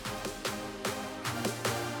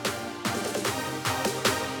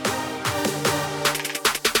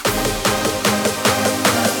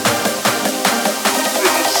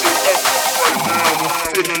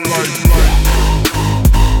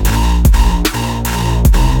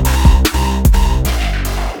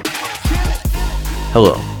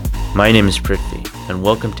Hello, my name is Prithvi, and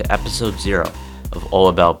welcome to episode 0 of All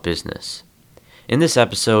About Business. In this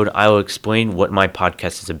episode, I will explain what my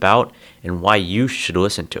podcast is about and why you should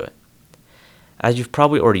listen to it. As you've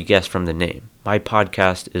probably already guessed from the name, my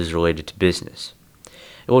podcast is related to business.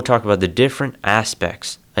 It will talk about the different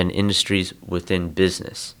aspects and industries within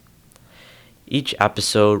business. Each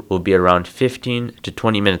episode will be around 15 to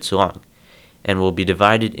 20 minutes long and will be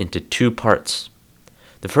divided into 2 parts.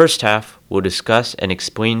 The first half will discuss and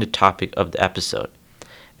explain the topic of the episode,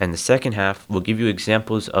 and the second half will give you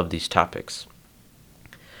examples of these topics.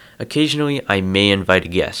 Occasionally, I may invite a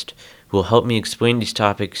guest who will help me explain these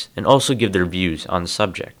topics and also give their views on the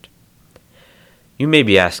subject. You may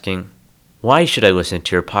be asking, why should I listen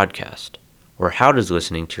to your podcast? Or how does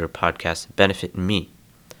listening to your podcast benefit me?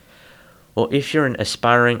 Well, if you're an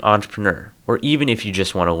aspiring entrepreneur, or even if you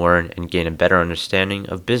just want to learn and gain a better understanding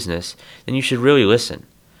of business, then you should really listen.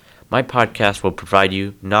 My podcast will provide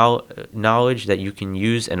you knowledge that you can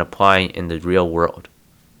use and apply in the real world.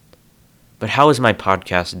 But how is my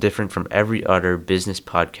podcast different from every other business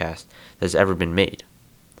podcast that has ever been made?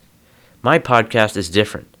 My podcast is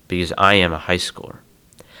different because I am a high schooler.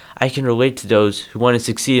 I can relate to those who want to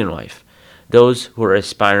succeed in life, those who are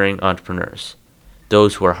aspiring entrepreneurs,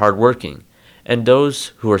 those who are hardworking, and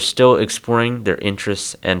those who are still exploring their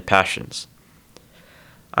interests and passions.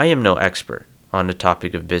 I am no expert on the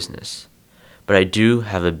topic of business, but I do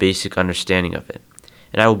have a basic understanding of it,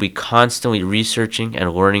 and I will be constantly researching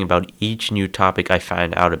and learning about each new topic I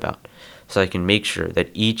find out about, so I can make sure that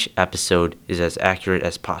each episode is as accurate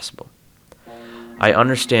as possible. I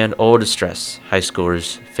understand all the stress high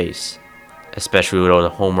schoolers face, especially with all the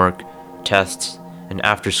homework, tests, and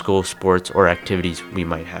after-school sports or activities we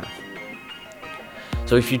might have.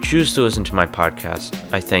 So if you choose to listen to my podcast,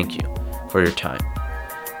 I thank you for your time.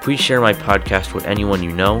 Please share my podcast with anyone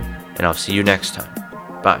you know, and I'll see you next time.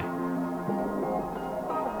 Bye.